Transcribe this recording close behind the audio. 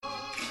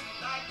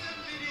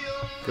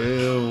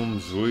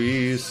films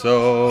we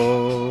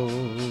saw.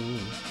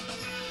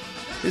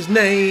 His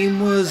name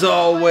was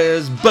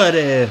always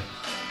Buddy.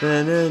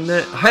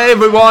 Hey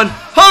everyone!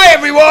 Hi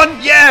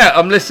everyone! Yeah,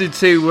 I'm listening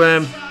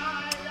to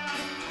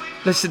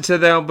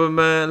the album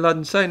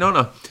Aladdin Sane,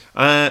 aren't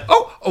I?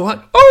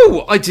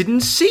 I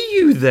didn't see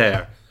you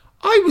there.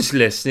 I was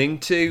listening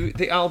to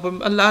the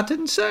album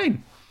Aladdin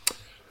Sane.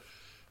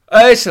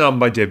 It's an album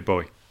by David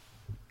Bowie.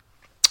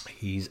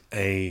 He's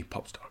a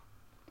pop star.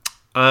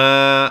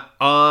 I'm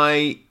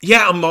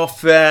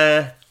off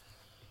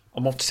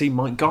to see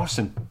Mike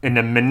Garson in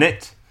a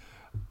minute.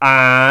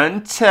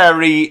 And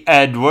Terry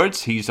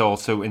Edwards, he's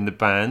also in the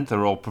band.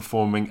 They're all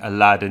performing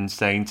Aladdin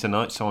Sane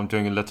tonight, so I'm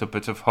doing a little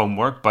bit of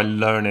homework by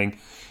learning,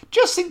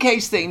 just in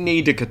case they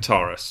need a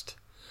guitarist.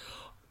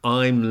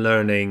 I'm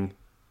learning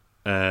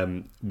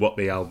what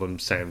the album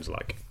sounds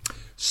like.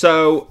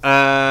 So, they've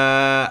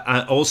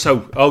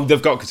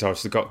got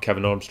guitarists. They've got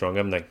Kevin Armstrong,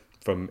 haven't they,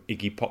 from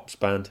Iggy Pop's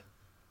band.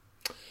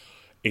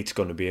 It's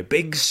going to be a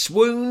big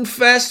swoon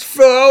fest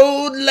for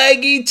old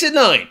Leggy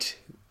tonight.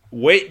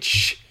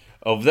 Which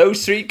of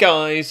those three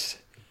guys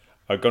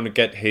are going to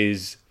get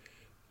his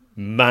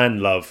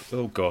man love?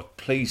 Oh, God,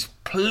 please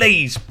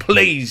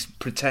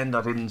pretend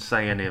I didn't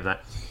say any of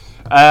that.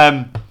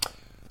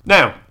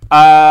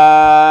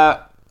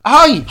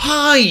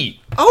 Hi.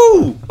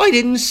 Oh, I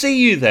didn't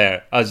see you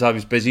there as I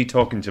was busy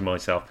talking to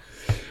myself.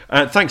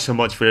 Thanks so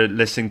much for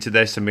listening to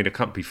this. I mean, it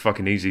can't be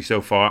fucking easy so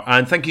far.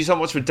 And thank you so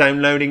much for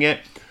downloading it.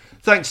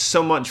 Thanks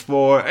so much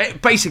for...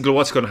 Basically,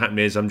 what's going to happen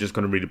is I'm just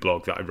going to read a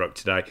blog that I wrote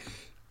today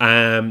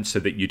so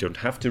that you don't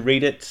have to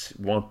read it.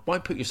 Why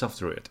put yourself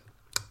through it?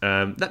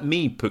 Let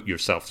me put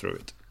yourself through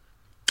it.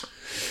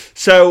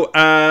 So,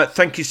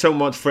 thank you so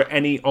much for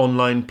any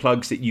online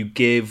plugs that you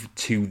give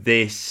to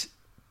this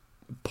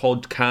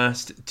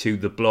podcast, to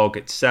the blog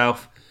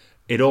itself.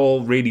 It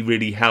all really,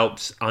 really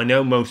helps. I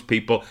know most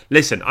people...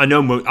 Listen, I'm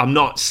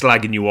not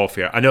slagging you off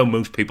here. I know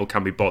most people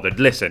can be bothered.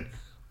 Listen,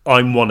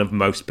 I'm one of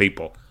most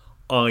people.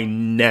 I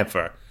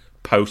never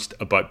post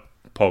about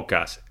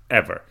podcasts,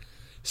 ever.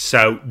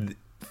 So,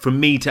 for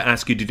me to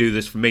ask you to do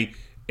this for me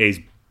is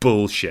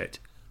bullshit.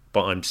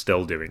 But I'm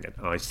still doing it.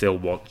 I still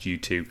want you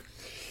to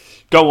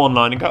go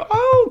online and go,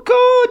 oh,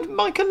 God,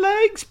 Michael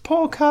Legg's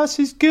podcast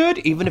is good,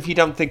 even if you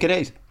don't think it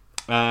is.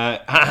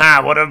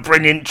 What a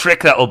brilliant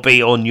trick that'll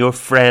be on your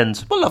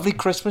friends. What a lovely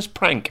Christmas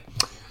prank.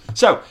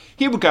 So,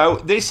 here we go.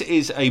 This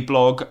is a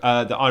blog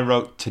that I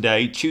wrote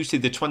today, Tuesday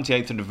the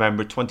 28th of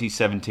November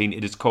 2017.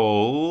 It is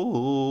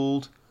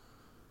called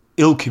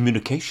Ill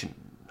Communication.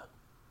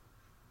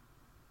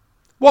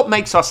 What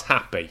makes us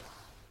happy?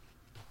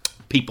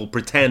 People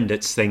pretend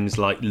it's things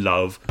like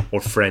love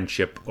or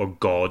friendship or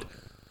God.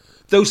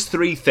 Those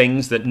three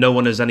things that no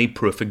one has any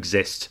proof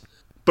exist.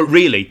 But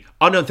really,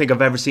 I don't think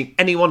I've ever seen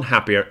anyone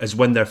happier as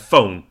when their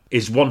phone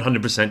is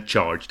 100%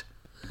 charged.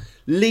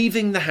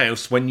 Leaving the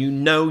house when you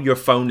know your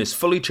phone is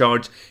fully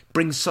charged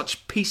brings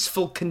such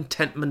peaceful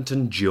contentment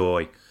and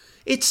joy.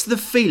 It's the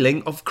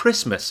feeling of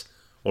Christmas.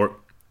 Or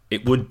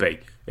it would be,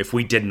 if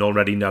we didn't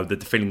already know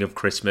that the feeling of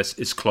Christmas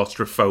is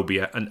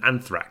claustrophobia and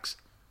anthrax.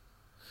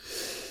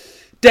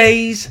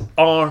 Days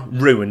are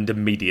ruined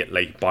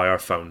immediately by our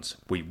phones.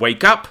 We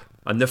wake up,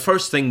 and the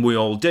first thing we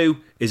all do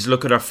is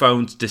look at our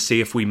phones to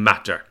see if we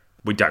matter.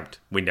 We don't.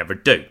 We never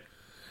do.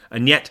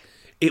 And yet,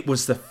 it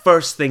was the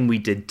first thing we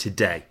did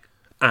today.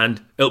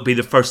 And it'll be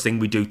the first thing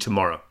we do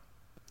tomorrow.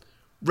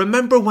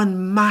 Remember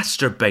when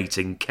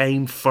masturbating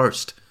came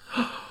first?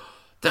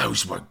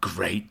 Those were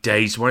great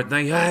days, weren't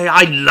they? Hey,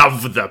 I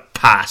love the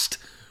past.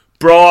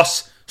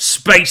 Bros,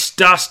 space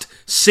dust,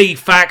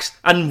 CFAX,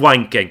 and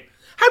wanking.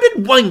 How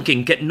did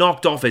wanking get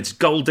knocked off its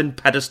golden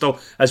pedestal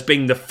as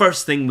being the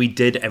first thing we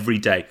did every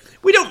day?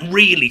 We don't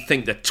really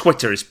think that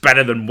Twitter is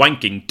better than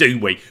wanking, do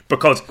we?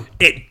 Because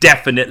it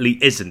definitely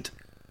isn't.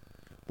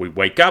 We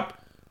wake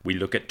up, we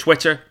look at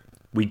Twitter,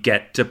 we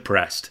get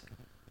depressed.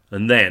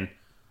 And then,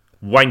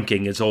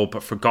 wanking is all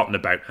but forgotten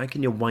about. How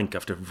can you wank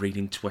after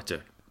reading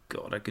Twitter?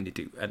 God, how can you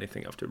do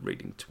anything after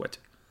reading Twitter?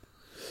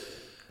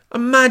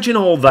 Imagine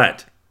all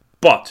that,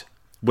 but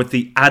with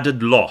the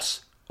added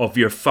loss of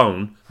your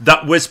phone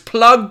that was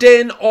plugged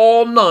in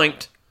all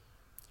night,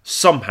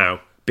 somehow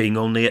being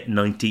only at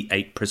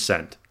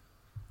 98%.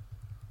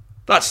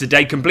 That's the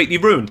day completely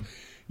ruined.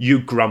 You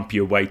grump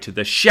your way to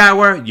the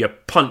shower, you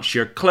punch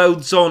your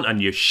clothes on,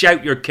 and you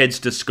shout your kids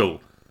to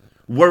school.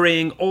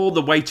 Worrying all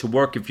the way to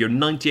work if your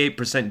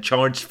 98%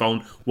 charged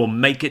phone will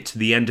make it to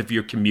the end of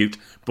your commute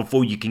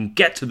before you can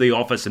get to the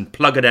office and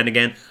plug it in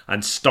again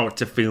and start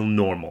to feel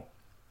normal.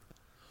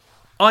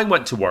 I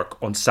went to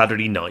work on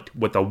Saturday night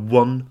with a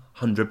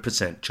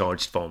 100%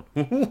 charged phone.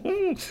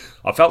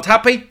 I felt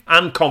happy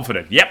and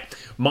confident. Yep,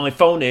 my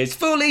phone is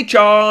fully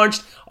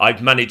charged.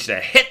 I've managed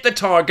to hit the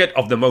target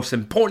of the most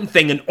important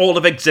thing in all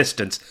of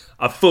existence,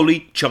 a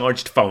fully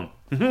charged phone.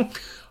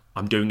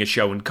 I'm doing a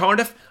show in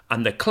Cardiff,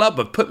 and the club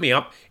have put me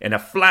up in a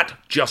flat,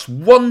 just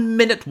 1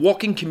 minute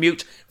walking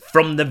commute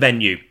from the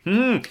venue.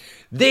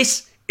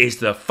 This is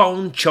the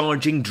phone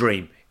charging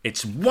dream.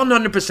 It's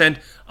 100%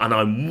 and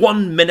I'm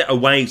 1 minute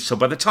away. So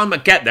by the time I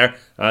get there,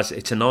 as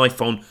it's an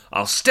iPhone,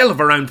 I'll still have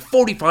around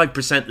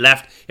 45%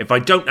 left if I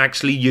don't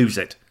actually use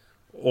it,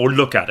 or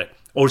look at it,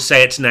 or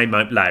say its name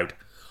out loud.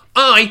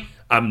 I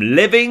am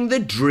living the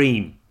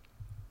dream.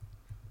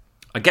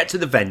 I get to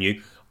the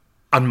venue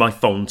and my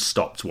phone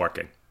stops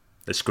working.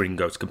 The screen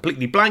goes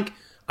completely blank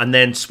and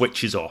then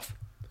switches off.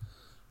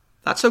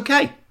 That's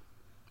okay.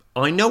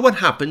 I know what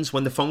happens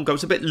when the phone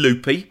goes a bit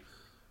loopy.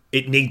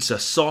 It needs a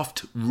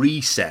soft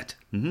reset.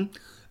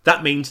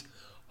 That means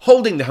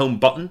holding the home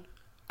button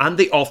and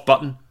the off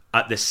button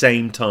at the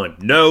same time.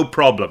 No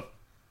problem.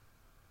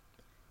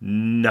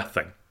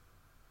 Nothing.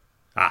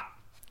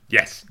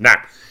 Yes.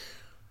 Now,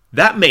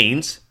 that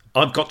means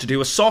I've got to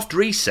do a soft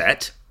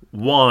reset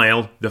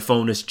while the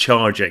phone is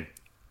charging.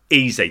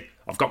 Easy.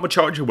 I've got my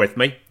charger with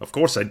me. Of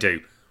course I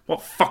do.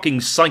 What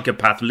fucking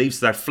psychopath leaves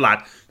their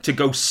flat to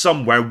go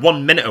somewhere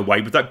 1 minute away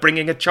without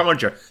bringing a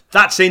charger?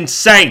 That's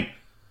insane.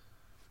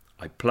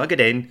 I plug it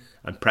in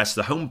and press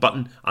the home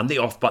button and the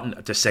off button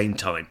at the same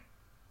time.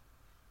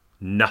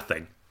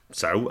 Nothing.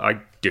 So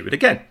I do it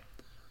again.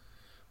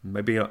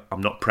 Maybe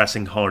I'm not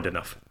pressing hard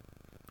enough.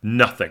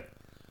 Nothing.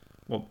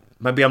 Well,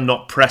 maybe I'm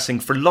not pressing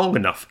for long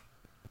enough.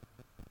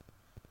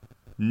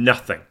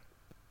 Nothing.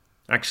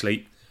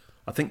 Actually,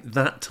 I think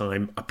that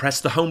time I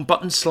pressed the home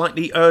button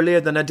slightly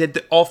earlier than I did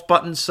the off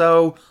button,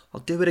 so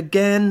I'll do it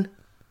again.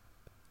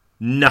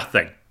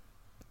 Nothing.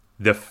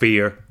 The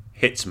fear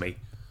hits me.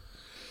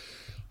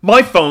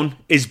 My phone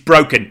is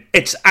broken.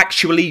 It's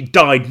actually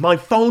died. My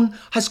phone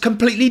has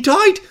completely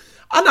died.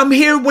 And I'm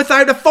here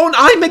without a phone.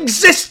 I'm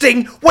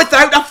existing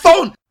without a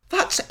phone.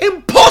 That's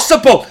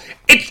impossible.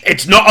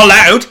 It's not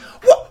allowed.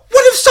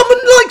 What if someone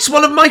likes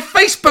one of my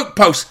Facebook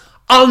posts?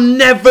 I'll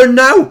never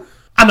know.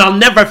 And I'll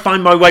never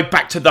find my way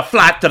back to the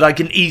flat that I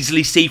can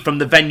easily see from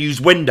the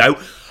venue's window.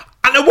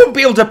 And I won't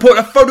be able to put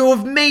a photo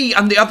of me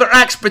and the other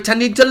acts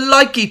pretending to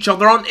like each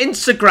other on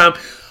Instagram.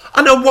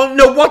 And I won't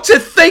know what to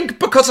think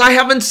because I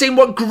haven't seen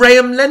what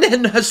Graham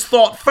Linehan has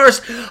thought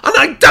first. And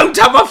I don't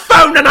have a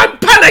phone and I'm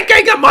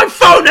panicking and my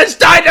phone has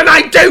died and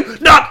I do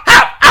not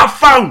have a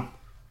phone.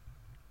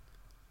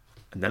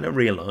 And then I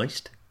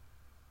realised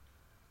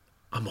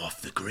I'm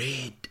off the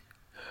grid.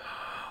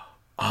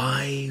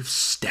 I've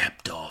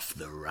stepped off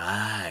the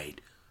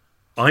ride.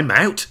 I'm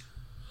out.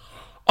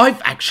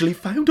 I've actually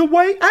found a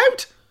way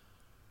out.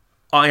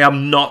 I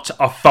am not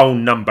a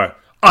phone number.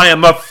 I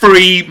am a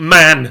free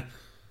man.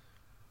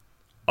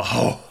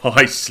 Oh,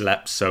 I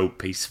slept so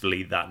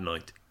peacefully that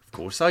night. Of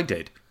course I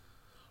did.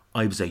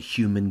 I was a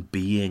human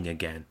being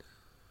again.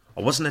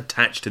 I wasn't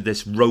attached to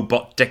this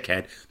robot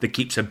dickhead that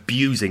keeps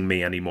abusing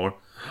me anymore.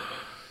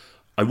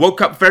 I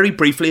woke up very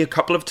briefly a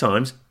couple of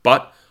times,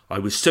 but I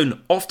was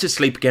soon off to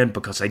sleep again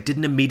because I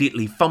didn't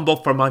immediately fumble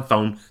for my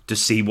phone to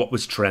see what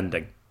was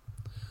trending.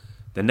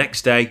 The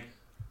next day,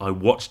 I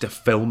watched a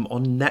film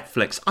on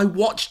Netflix. I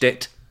watched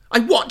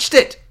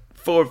it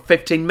for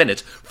 15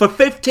 minutes. For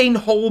 15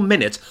 whole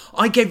minutes,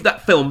 I gave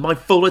that film my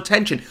full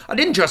attention. I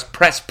didn't just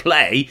press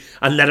play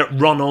and let it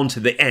run on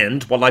to the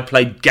end while I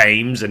played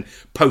games and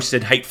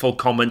posted hateful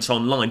comments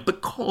online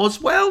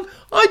because, well,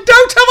 I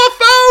don't have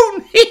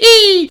a phone. Hee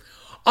hee.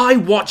 I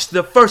watched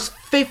the first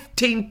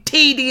 15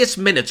 tedious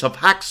minutes of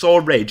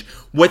Hacksaw Ridge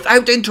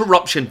without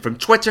interruption from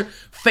Twitter,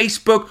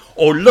 Facebook,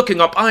 or looking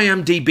up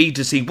IMDb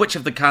to see which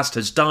of the cast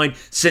has died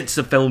since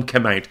the film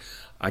came out.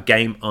 A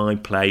game I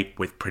play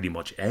with pretty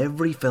much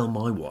every film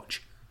I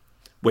watch.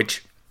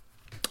 Which,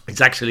 it's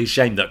actually a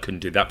shame that I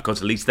couldn't do that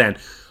because at least then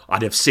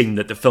I'd have seen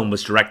that the film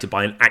was directed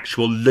by an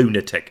actual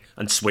lunatic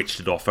and switched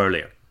it off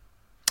earlier.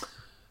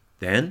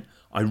 Then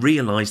I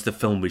realised the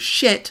film was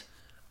shit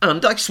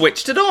and I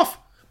switched it off.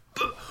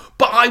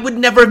 But I would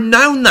never have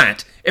known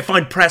that if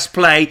I'd pressed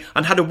play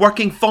and had a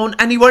working phone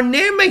anywhere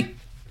near me.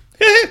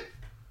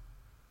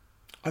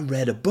 I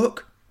read a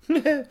book.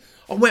 I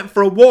went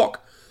for a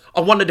walk.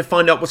 I wanted to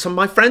find out what some of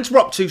my friends were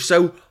up to,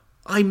 so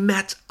I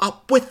met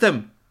up with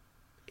them.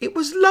 It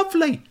was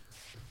lovely.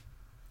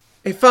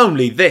 If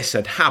only this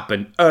had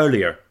happened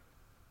earlier.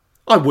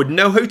 I wouldn't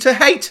know who to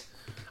hate.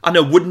 And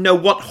I wouldn't know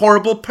what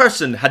horrible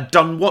person had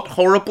done what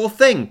horrible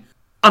thing.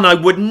 And I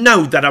would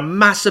know that a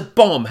massive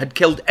bomb had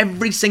killed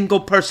every single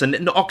person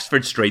in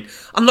Oxford Street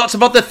and lots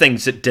of other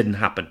things that didn't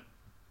happen.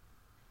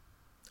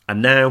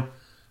 And now,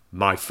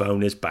 my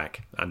phone is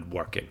back and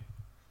working.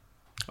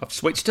 I've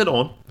switched it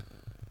on,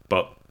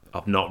 but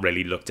I've not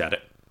really looked at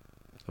it.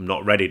 I'm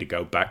not ready to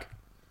go back.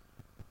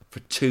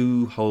 For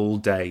 2 whole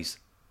days,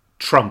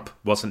 Trump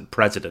wasn't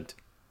president.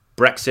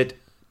 Brexit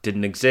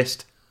didn't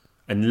exist,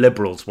 and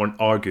Liberals weren't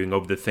arguing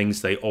over the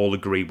things they all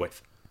agree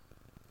with.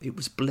 It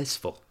was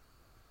blissful.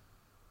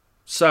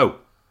 So,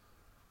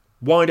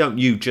 why don't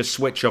you just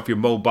switch off your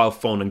mobile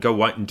phone and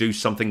go out and do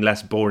something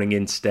less boring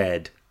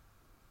instead?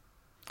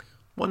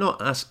 Why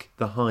not ask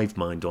the Hive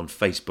Mind on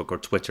Facebook or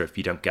Twitter if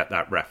you don't get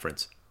that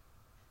reference?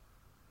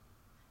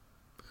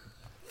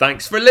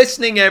 Thanks for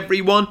listening,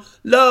 everyone.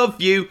 Love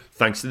you.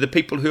 Thanks to the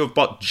people who have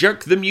bought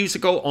Jerk the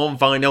Musical on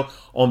vinyl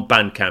on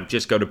Bandcamp.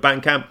 Just go to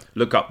Bandcamp,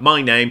 look up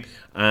my name,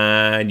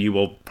 and you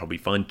will probably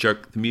find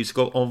Jerk the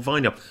Musical on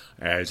vinyl.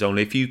 There's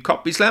only a few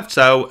copies left,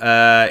 so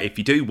if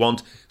you do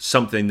want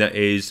something that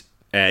is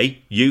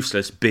A,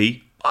 useless,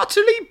 B,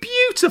 utterly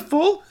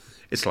beautiful,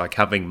 it's like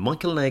having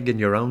Michael Legg in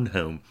your own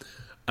home.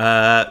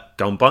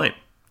 Go and buy it.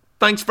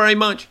 Thanks very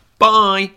much. Bye.